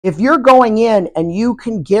If you're going in and you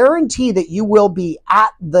can guarantee that you will be at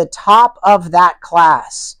the top of that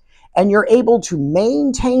class and you're able to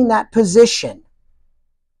maintain that position,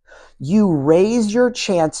 you raise your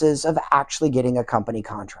chances of actually getting a company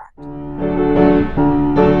contract.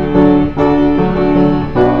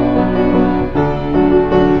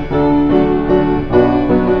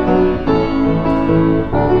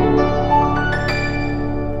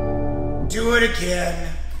 Do it again.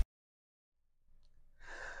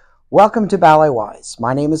 Welcome to BalletWise.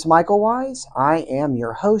 My name is Michael Wise. I am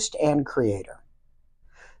your host and creator.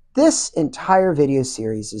 This entire video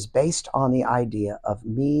series is based on the idea of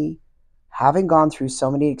me having gone through so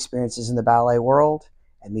many experiences in the ballet world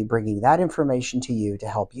and me bringing that information to you to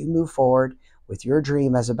help you move forward with your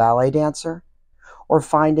dream as a ballet dancer or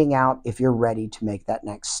finding out if you're ready to make that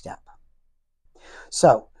next step.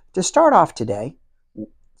 So, to start off today,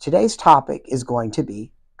 today's topic is going to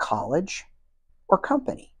be college or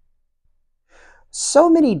company. So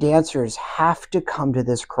many dancers have to come to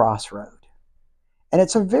this crossroad, and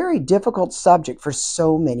it's a very difficult subject for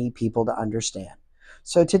so many people to understand.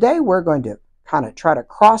 So today we're going to kind of try to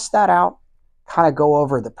cross that out, kind of go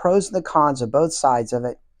over the pros and the cons of both sides of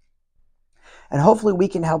it, and hopefully we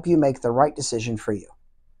can help you make the right decision for you.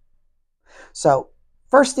 So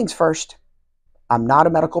first things first, I'm not a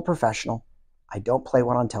medical professional. I don't play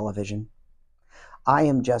one on television. I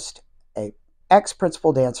am just an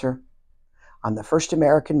ex-principal dancer. I'm the first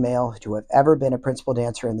American male to have ever been a principal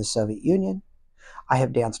dancer in the Soviet Union. I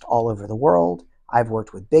have danced all over the world. I've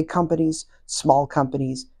worked with big companies, small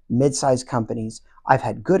companies, mid-sized companies. I've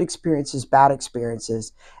had good experiences, bad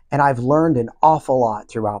experiences, and I've learned an awful lot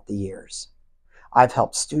throughout the years. I've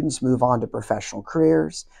helped students move on to professional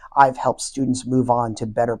careers. I've helped students move on to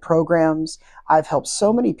better programs. I've helped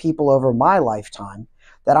so many people over my lifetime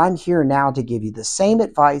that I'm here now to give you the same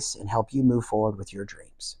advice and help you move forward with your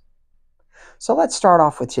dreams. So let's start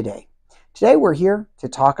off with today. Today we're here to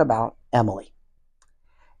talk about Emily.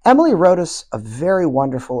 Emily wrote us a very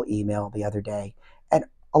wonderful email the other day, and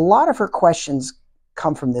a lot of her questions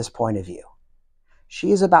come from this point of view.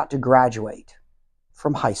 She is about to graduate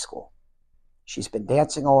from high school. She's been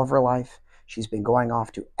dancing all of her life. She's been going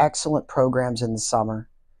off to excellent programs in the summer,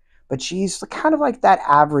 but she's kind of like that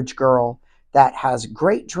average girl that has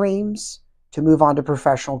great dreams to move on to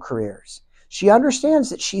professional careers. She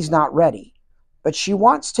understands that she's not ready, but she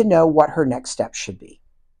wants to know what her next step should be.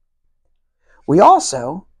 We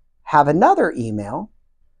also have another email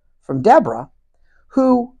from Deborah,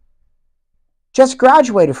 who just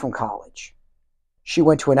graduated from college. She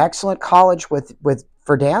went to an excellent college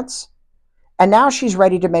for dance, and now she's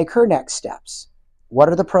ready to make her next steps. What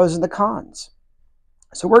are the pros and the cons?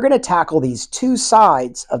 So we're going to tackle these two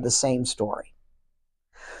sides of the same story.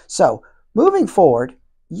 So moving forward,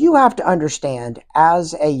 you have to understand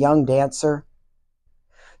as a young dancer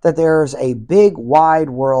that there's a big wide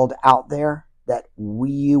world out there that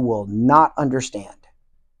we will not understand.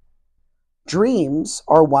 Dreams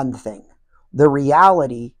are one thing. The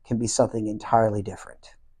reality can be something entirely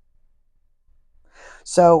different.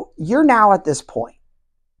 So you're now at this point,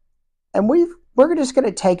 and we're just going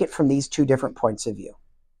to take it from these two different points of view.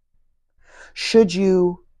 Should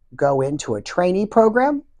you go into a trainee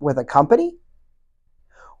program with a company,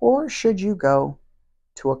 or should you go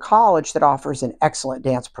to a college that offers an excellent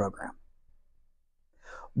dance program?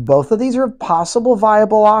 Both of these are possible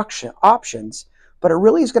viable options, but it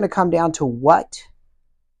really is going to come down to what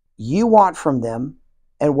you want from them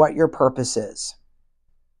and what your purpose is.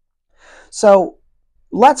 So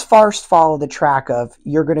let's first follow the track of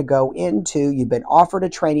you've been offered a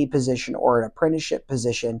trainee position or an apprenticeship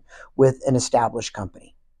position with an established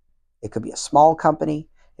company. It could be a small company,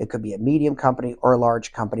 it could be a medium company or a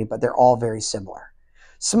large company, but they're all very similar.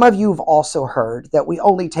 Some of you have also heard that we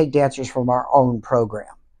only take dancers from our own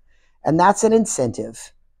program. And that's an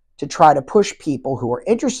incentive to try to push people who are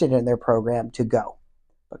interested in their program to go.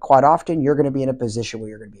 But quite often, you're going to be in a position where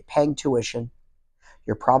you're going to be paying tuition.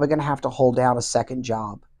 You're probably going to have to hold down a second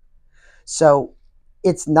job. So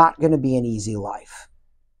it's not going to be an easy life.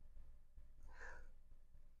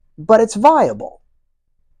 But it's viable.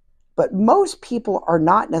 But most people are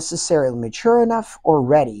not necessarily mature enough or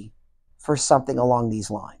ready for something along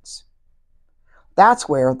these lines. That's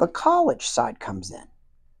where the college side comes in.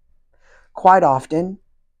 Quite often,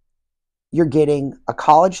 you're getting a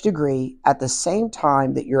college degree at the same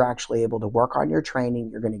time that you're actually able to work on your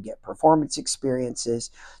training. You're going to get performance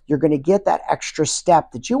experiences. You're going to get that extra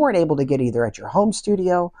step that you weren't able to get either at your home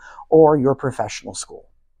studio or your professional school.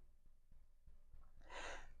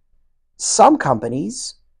 Some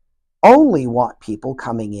companies only want people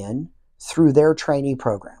coming in through their trainee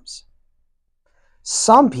programs.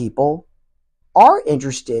 Some people are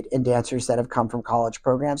interested in dancers that have come from college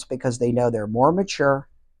programs because they know they're more mature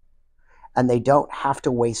and they don't have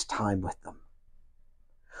to waste time with them.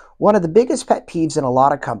 One of the biggest pet peeves in a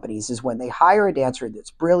lot of companies is when they hire a dancer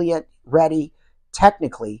that's brilliant, ready,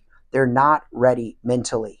 technically, they're not ready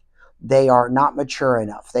mentally. They are not mature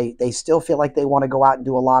enough. They still feel like they want to go out and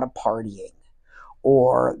do a lot of partying,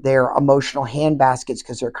 or they're emotional handbaskets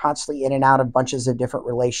because they're constantly in and out of bunches of different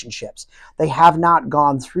relationships. They have not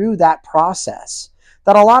gone through that process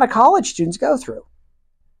that a lot of college students go through.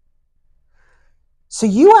 So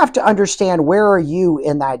you have to understand, where are you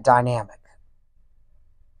in that dynamic?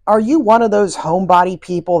 Are you one of those homebody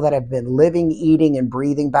people that have been living, eating, and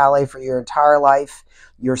breathing ballet for your entire life?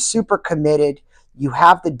 You're super committed. You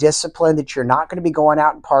have the discipline that you're not going to be going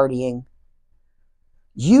out and partying.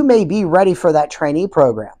 You may be ready for that trainee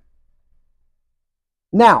program.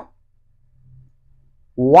 Now,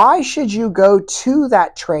 why should you go to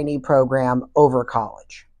that trainee program over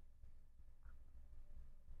college?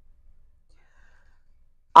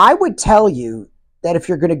 I would tell you that if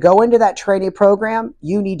you're going to go into that trainee program,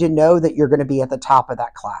 you need to know that you're going to be at the top of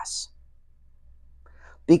that class.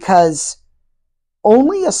 Because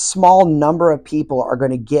only a small number of people are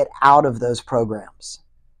going to get out of those programs.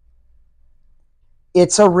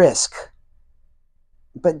 It's a risk.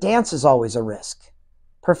 But dance is always a risk.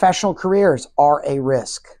 Professional careers are a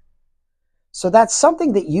risk. So that's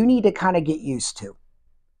something that you need to kind of get used to.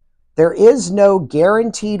 There is no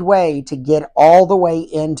guaranteed way to get all the way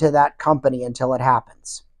into that company until it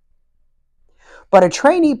happens. But a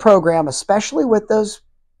trainee program, especially with those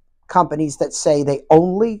companies that say they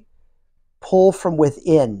only pull from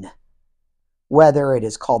within, whether it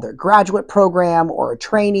is called their graduate program or a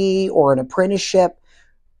trainee or an apprenticeship,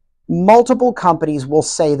 multiple companies will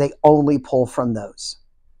say they only pull from those.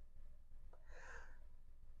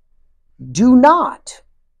 Do not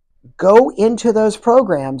go into those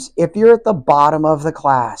programs if you're at the bottom of the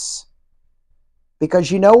class.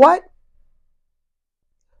 Because you know what?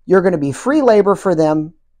 You're going to be free labor for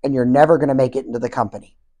them, and you're never going to make it into the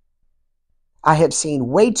company. I have seen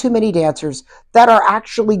way too many dancers that are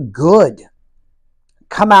actually good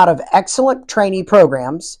come out of excellent trainee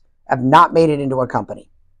programs, have not made it into a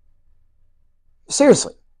company.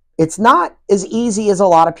 Seriously, it's not as easy as a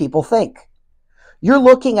lot of people think. You're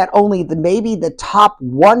looking at only maybe the top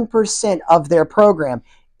 1% of their program,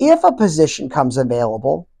 if a position comes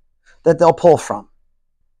available, that they'll pull from.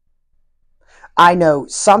 I know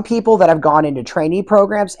some people that have gone into trainee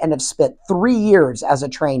programs and have spent 3 years as a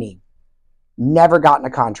trainee, never gotten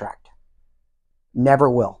a contract, never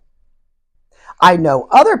will. I know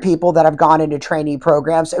other people that have gone into trainee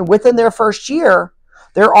programs and within their first year,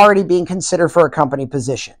 they're already being considered for a company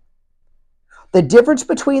position. The difference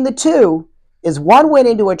between the two is one went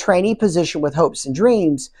into a trainee position with hopes and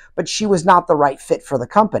dreams, but she was not the right fit for the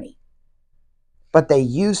company. But they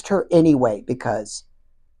used her anyway because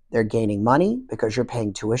they're gaining money, because you're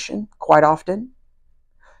paying tuition quite often.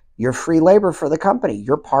 You're free labor for the company.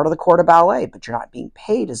 You're part of the Corps de Ballet, but you're not being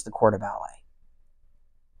paid as the Corps de Ballet.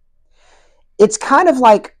 It's kind of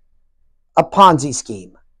like a Ponzi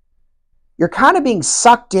scheme. You're kind of being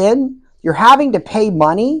sucked in. You're having to pay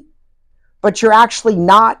money, but you're actually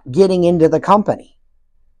not getting into the company.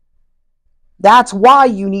 That's why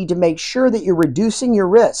you need to make sure that you're reducing your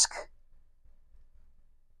risk.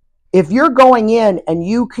 If you're going in and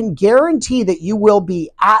you can guarantee that you will be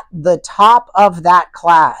at the top of that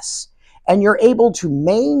class and you're able to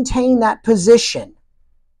maintain that position,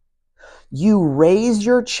 you raise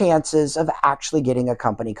your chances of actually getting a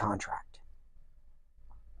company contract.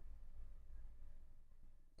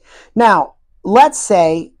 Now, let's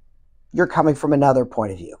say you're coming from another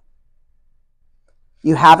point of view.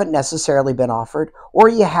 You haven't necessarily been offered, or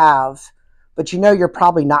you have, but you know you're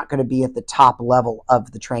probably not going to be at the top level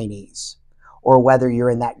of the trainees, or whether you're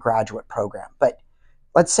in that graduate program. But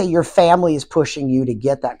let's say your family is pushing you to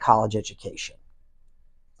get that college education.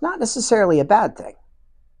 Not necessarily a bad thing.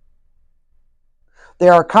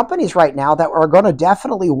 There are companies right now that are going to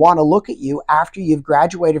definitely want to look at you after you've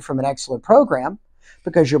graduated from an excellent program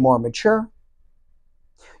because you're more mature.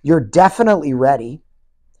 You're definitely ready.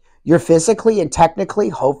 You're physically and technically,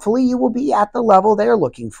 hopefully you will be at the level they're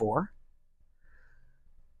looking for.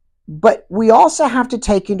 But we also have to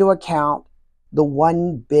take into account the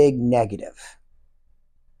one big negative.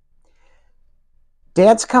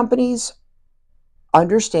 Dance companies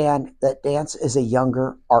understand that dance is a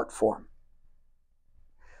younger art form.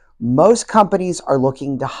 Most companies are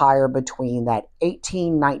looking to hire between that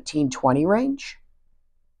 18, 19, 20 range.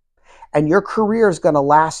 And your career is going to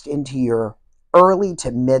last into your early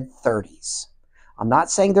to mid 30s. I'm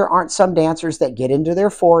not saying there aren't some dancers that get into their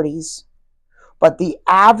 40s, but the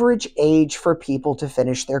average age for people to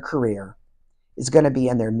finish their career is going to be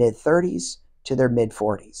in their mid-30s to their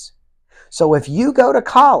mid-40s. So if you go to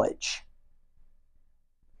college,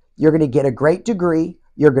 you're going to get a great degree.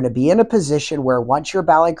 You're going to be in a position where once your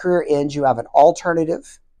ballet career ends, you have an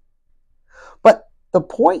alternative. But the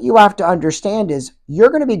point you have to understand is you're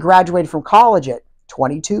going to be graduated from college at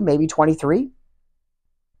 22, maybe 23.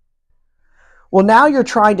 Well, now you're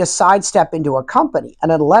trying to sidestep into a company, and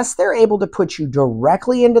unless they're able to put you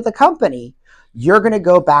directly into the company, you're going to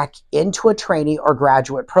go back into a trainee or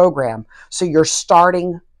graduate program. So you're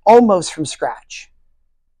starting almost from scratch.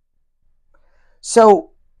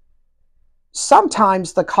 So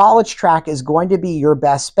sometimes the college track is going to be your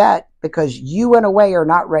best bet because you, in a way, are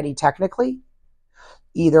not ready technically.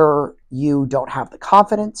 Either you don't have the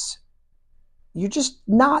confidence, you're just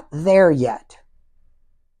not there yet.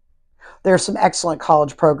 There are some excellent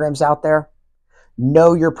college programs out there.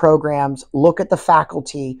 Know your programs, look at the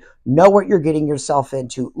faculty, know what you're getting yourself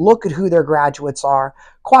into, look at who their graduates are.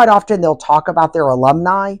 Quite often they'll talk about their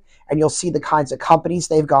alumni and you'll see the kinds of companies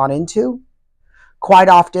they've gone into. Quite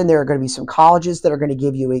often there are going to be some colleges that are going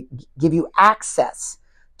to give you access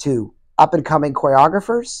to up-and-coming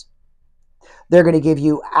choreographers. They're going to give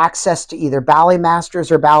you access to either ballet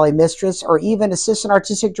masters or ballet mistress or even assistant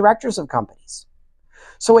artistic directors of companies.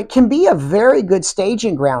 So it can be a very good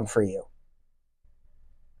staging ground for you.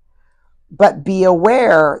 But be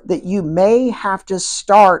aware that you may have to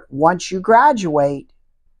start once you graduate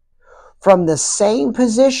from the same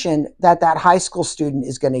position that high school student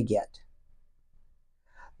is going to get.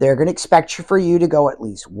 They're going to expect for you to go at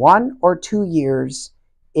least 1 or 2 years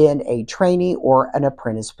in a trainee or an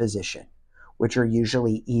apprentice position, which are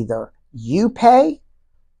usually either you pay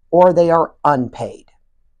or they are unpaid.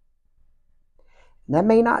 And that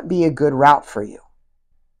may not be a good route for you.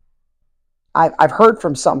 I've heard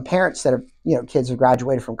from some parents that have, kids who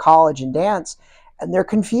graduated from college and dance, and they're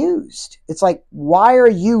confused. It's like, why are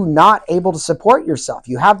you not able to support yourself?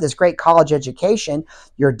 You have this great college education,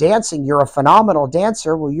 you're dancing, you're a phenomenal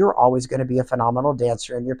dancer. Well, you're always going to be a phenomenal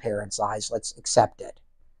dancer in your parents' eyes. Let's accept it.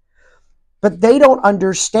 But they don't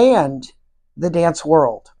understand the dance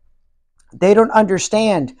world. They don't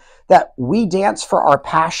understand that we dance for our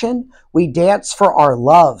passion. We dance for our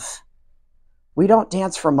love. We don't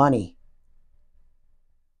dance for money.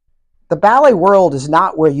 The ballet world is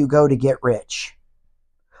not where you go to get rich.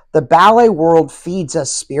 The ballet world feeds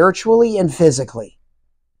us spiritually and physically.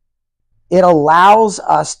 It allows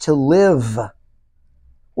us to live.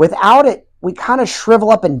 Without it, we kind of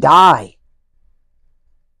shrivel up and die.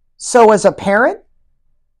 So as a parent,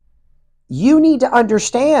 you need to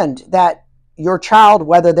understand that your child,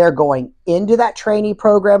 whether they're going into that trainee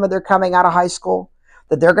program or they're coming out of high school,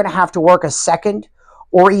 that they're going to have to work a second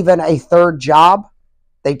or even a third job.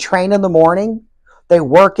 They train in the morning, they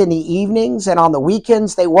work in the evenings, and on the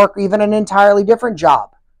weekends, they work even an entirely different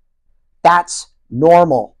job. That's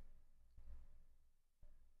normal.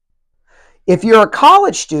 If you're a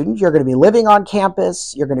college student, you're going to be living on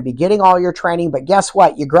campus, you're going to be getting all your training, but guess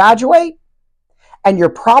what? You graduate, and you're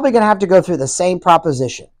probably going to have to go through the same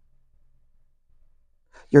proposition.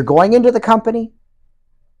 You're going into the company.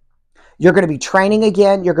 You're going to be training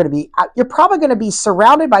again. You're probably going to be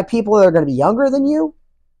surrounded by people that are going to be younger than you.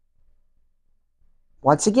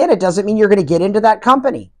 Once again, it doesn't mean you're going to get into that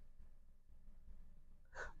company.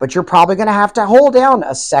 But you're probably going to have to hold down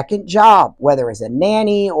a second job, whether as a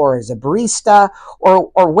nanny or as a barista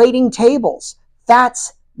or waiting tables.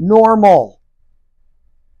 That's normal.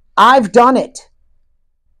 I've done it.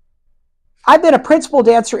 I've been a principal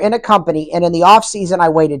dancer in a company, and in the off season, I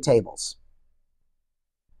waited tables.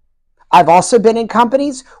 I've also been in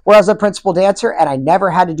companies where I was a principal dancer, and I never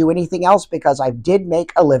had to do anything else because I did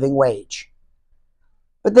make a living wage.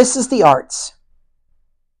 But this is the arts.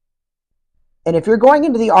 And if you're going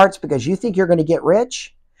into the arts because you think you're going to get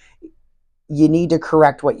rich, you need to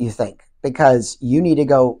correct what you think because you need to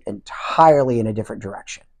go entirely in a different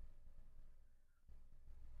direction.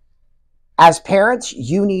 As parents,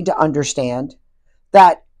 you need to understand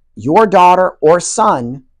that your daughter or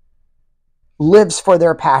son lives for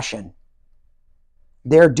their passion.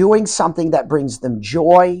 They're doing something that brings them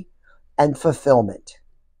joy and fulfillment.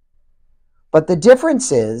 But the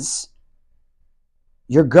difference is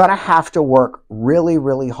you're going to have to work really,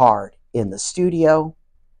 really hard in the studio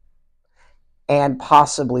and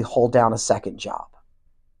possibly hold down a second job.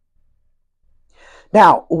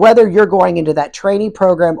 Now, whether you're going into that trainee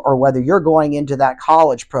program or whether you're going into that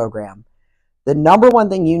college program, the number one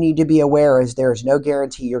thing you need to be aware is there is no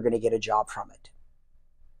guarantee you're going to get a job from it.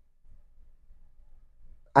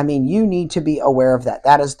 I mean, you need to be aware of that.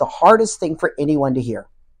 That is the hardest thing for anyone to hear.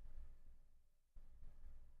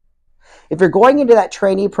 If you're going into that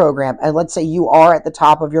trainee program, and let's say you are at the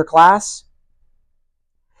top of your class,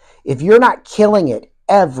 if you're not killing it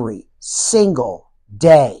every single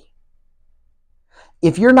day,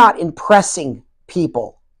 if you're not impressing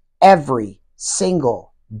people every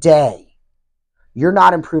single day, you're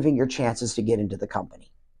not improving your chances to get into the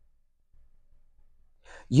company.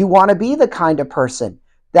 You want to be the kind of person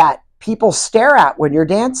that people stare at when you're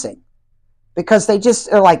dancing because they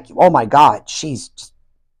just are like, oh my God,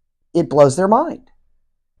 it blows their mind.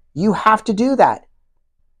 You have to do that.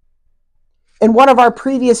 In one of our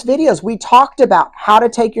previous videos, we talked about how to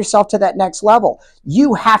take yourself to that next level.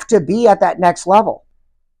 You have to be at that next level.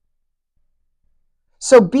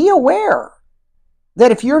 So be aware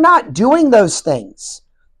that if you're not doing those things,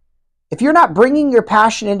 if you're not bringing your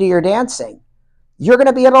passion into your dancing, you're going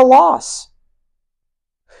to be at a loss.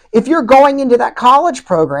 If you're going into that college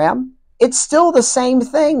program, it's still the same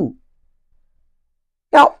thing.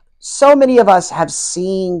 Now, so many of us have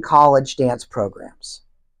seen college dance programs.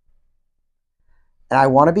 And I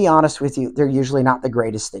want to be honest with you, they're usually not the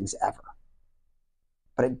greatest things ever.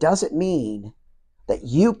 But it doesn't mean that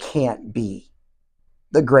you can't be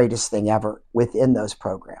the greatest thing ever within those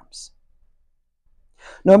programs.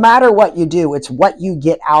 No matter what you do, it's what you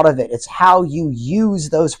get out of it. It's how you use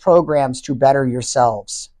those programs to better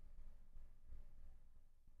yourselves.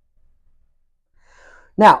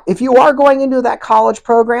 Now, if you are going into that college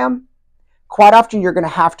program, quite often you're going to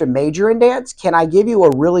have to major in dance. Can I give you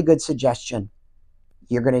a really good suggestion?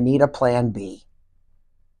 You're going to need a plan B.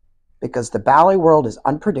 Because the ballet world is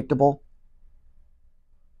unpredictable.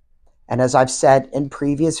 And as I've said in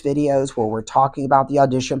previous videos where we're talking about the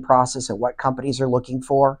audition process and what companies are looking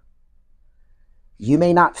for, you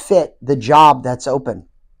may not fit the job that's open.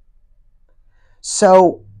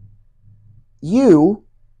 So you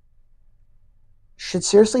should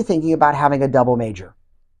seriously thinking about having a double major.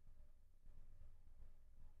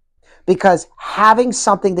 Because having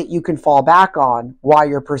something that you can fall back on while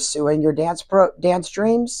you're pursuing your dance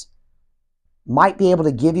dreams might be able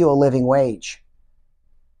to give you a living wage.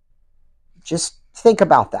 Just think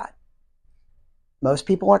about that. Most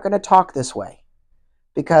people aren't going to talk this way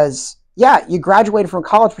because, yeah, you graduated from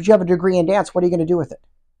college, but you have a degree in dance. What are you going to do with it?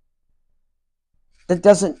 That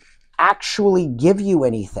doesn't actually give you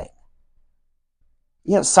anything.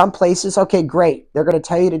 You know, some places, okay, great. They're going to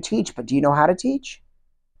tell you to teach, but do you know how to teach?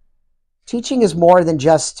 Teaching is more than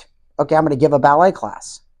just, okay, I'm going to give a ballet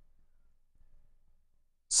class.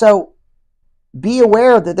 So be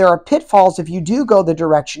aware that there are pitfalls if you do go the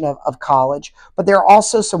direction of college, but there are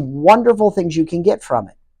also some wonderful things you can get from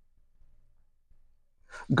it.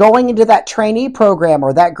 Going into that trainee program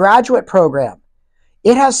or that graduate program,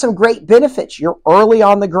 it has some great benefits. You're early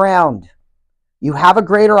on the ground. You have a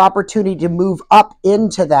greater opportunity to move up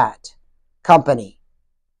into that company.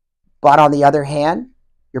 But on the other hand,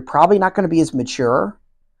 you're probably not going to be as mature.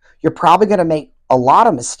 You're probably going to make a lot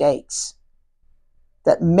of mistakes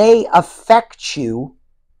that may affect you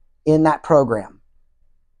in that program.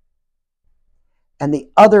 And the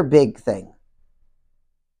other big thing,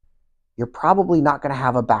 you're probably not going to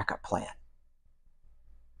have a backup plan.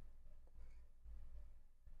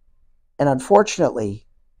 And unfortunately,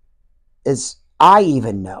 as I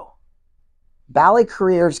even know, ballet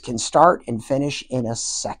careers can start and finish in a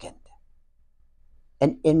second.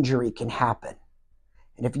 An injury can happen.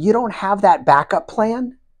 And if you don't have that backup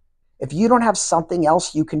plan, if you don't have something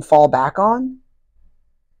else you can fall back on,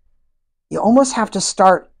 you almost have to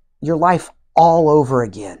start your life all over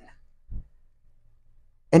again.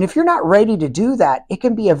 And if you're not ready to do that, it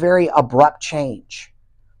can be a very abrupt change.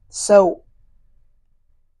 So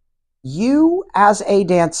you as a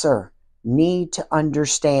dancer need to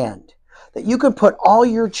understand that you can put all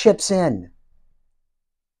your chips in,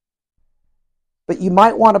 but you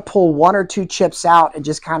might want to pull one or two chips out and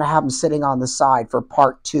just kind of have them sitting on the side for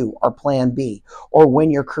part 2 or plan B or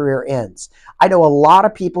when your career ends. I know a lot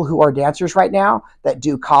of people who are dancers right now that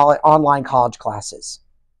do online college classes.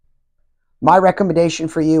 My recommendation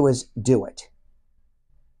for you is do it.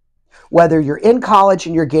 Whether you're in college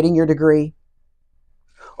and you're getting your degree,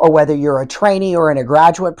 or whether you're a trainee or in a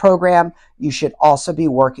graduate program, you should also be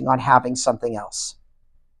working on having something else.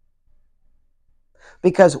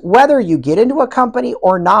 Because whether you get into a company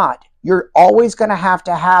or not, you're always going to have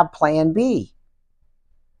plan B.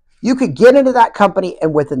 You could get into that company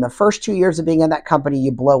and within the first 2 years of being in that company,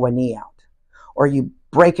 you blow a knee out or you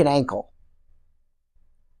break an ankle.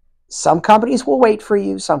 Some companies will wait for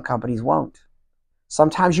you, some companies won't.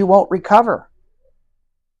 Sometimes you won't recover.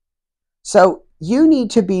 So you need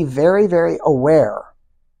to be very, very aware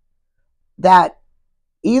that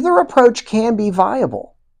either approach can be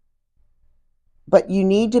viable, but you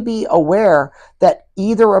need to be aware that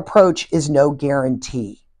either approach is no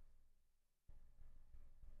guarantee.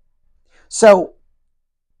 So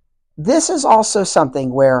this is also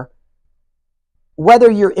something where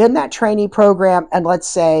whether you're in that trainee program and let's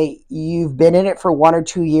say you've been in it for 1 or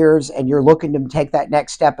 2 years and you're looking to take that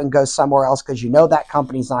next step and go somewhere else because you know that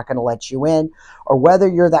company's not going to let you in, or whether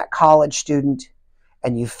you're that college student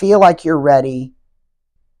and you feel like you're ready,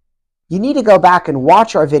 you need to go back and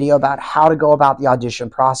watch our video about how to go about the audition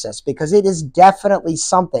process, because it is definitely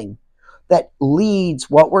something that leads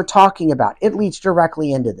what we're talking about. It leads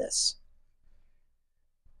directly into this.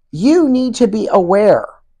 You need to be aware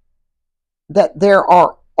that there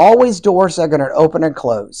are always doors that are going to open and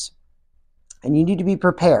close, and you need to be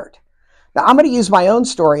prepared. Now, I'm going to use my own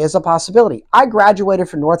story as a possibility. I graduated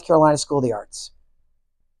from North Carolina School of the Arts.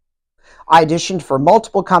 I auditioned for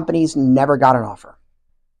multiple companies, never got an offer.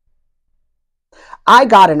 I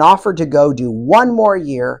got an offer to go do 1 more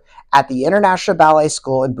year at the International Ballet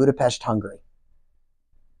School in Budapest, Hungary.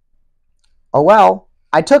 Oh well,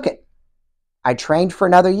 I took it. I trained for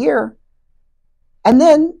another year, and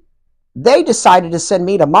then they decided to send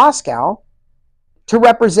me to Moscow to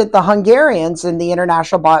represent the Hungarians in the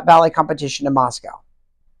international ballet competition in Moscow.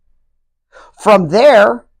 From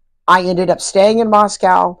there, I ended up staying in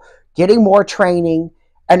Moscow, getting more training,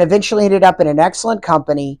 and eventually ended up in an excellent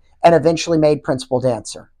company and eventually made principal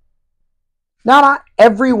dancer. Now, not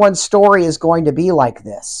everyone's story is going to be like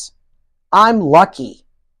this. I'm lucky.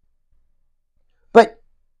 But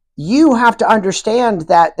you have to understand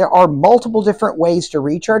that there are multiple different ways to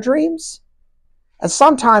reach our dreams. And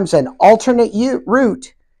sometimes an alternate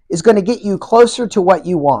route is going to get you closer to what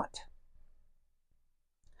you want.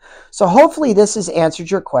 So hopefully this has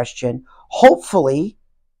answered your question. Hopefully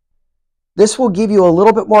this will give you a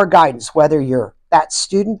little bit more guidance, whether you're that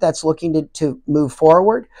student that's looking to move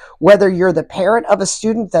forward, whether you're the parent of a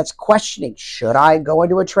student that's questioning, should I go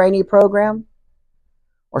into a trainee program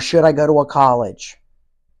or should I go to a college?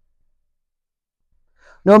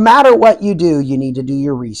 No matter what you do, you need to do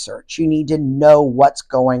your research. You need to know what's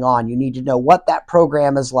going on. You need to know what that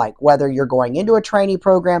program is like, whether you're going into a trainee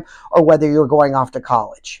program or whether you're going off to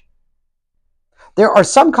college. There are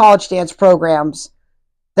some college dance programs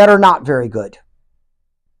that are not very good,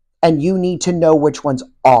 and you need to know which ones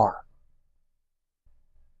are.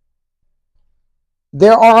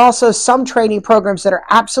 There are also some training programs that are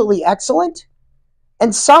absolutely excellent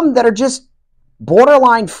and some that are just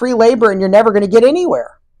borderline free labor and you're never going to get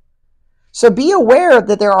anywhere. So be aware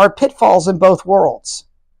that there are pitfalls in both worlds.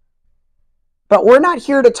 But we're not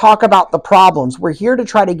here to talk about the problems. We're here to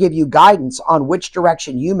try to give you guidance on which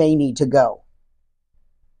direction you may need to go.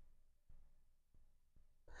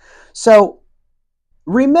 So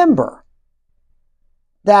remember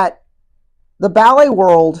that the ballet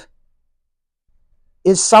world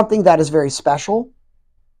is something that is very special,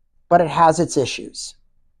 but it has its issues.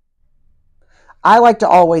 I like to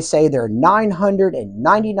always say there are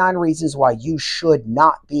 999 reasons why you should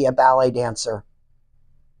not be a ballet dancer,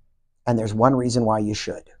 and there's one reason why you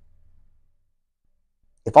should.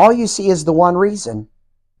 If all you see is the one reason,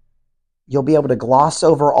 you'll be able to gloss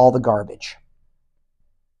over all the garbage.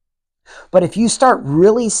 But if you start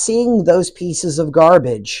really seeing those pieces of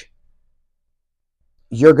garbage,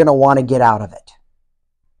 you're going to want to get out of it.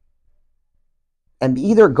 And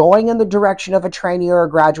either going in the direction of a trainee or a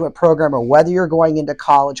graduate program, or whether you're going into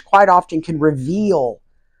college, quite often can reveal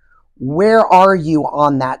where are you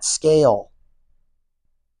on that scale.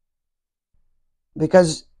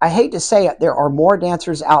 Because I hate to say it, there are more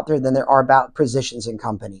dancers out there than there are about positions in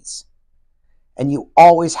companies. And you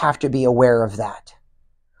always have to be aware of that.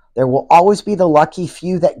 There will always be the lucky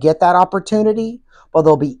few that get that opportunity, but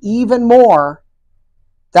there'll be even more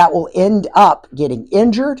that will end up getting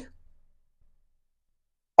injured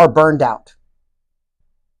or burned out.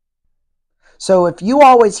 So if you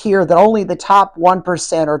always hear that only the top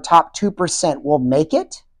 1% or top 2% will make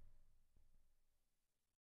it,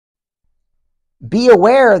 be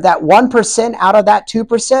aware that 1% out of that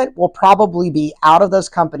 2% will probably be out of those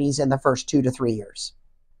companies in the first 2 to 3 years.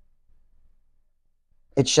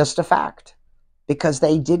 It's just a fact, because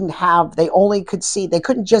they couldn't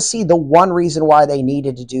just see the one reason why they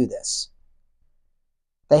needed to do this.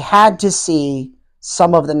 They had to see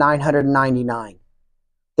some of the 999.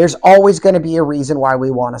 There's always going to be a reason why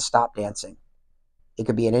we want to stop dancing. It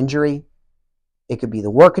could be an injury. It could be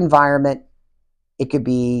the work environment. It could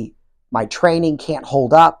be my training can't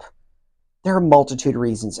hold up. There are a multitude of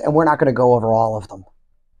reasons, and we're not going to go over all of them.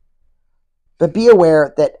 But be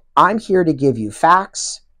aware that I'm here to give you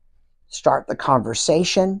facts, start the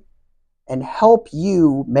conversation, and help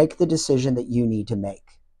you make the decision that you need to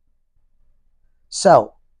make.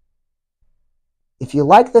 So, if you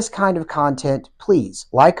like this kind of content, please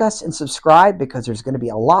like us and subscribe because there's going to be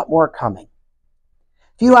a lot more coming.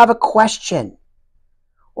 If you have a question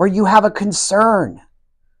or you have a concern,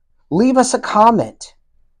 leave us a comment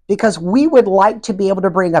because we would like to be able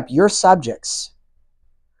to bring up your subjects.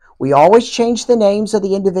 We always change the names of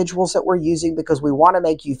the individuals that we're using because we want to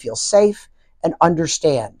make you feel safe and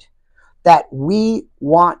understand that we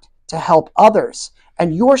want to help others,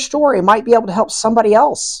 and your story might be able to help somebody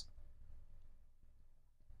else.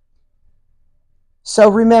 So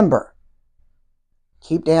remember,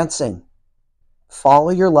 keep dancing. Follow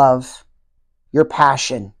your love, your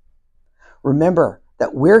passion. Remember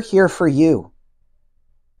that we're here for you.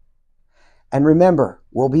 And remember,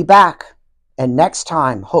 we'll be back. And next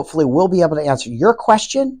time, hopefully, we'll be able to answer your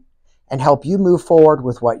question and help you move forward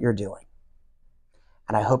with what you're doing.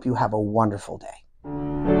 And I hope you have a wonderful day.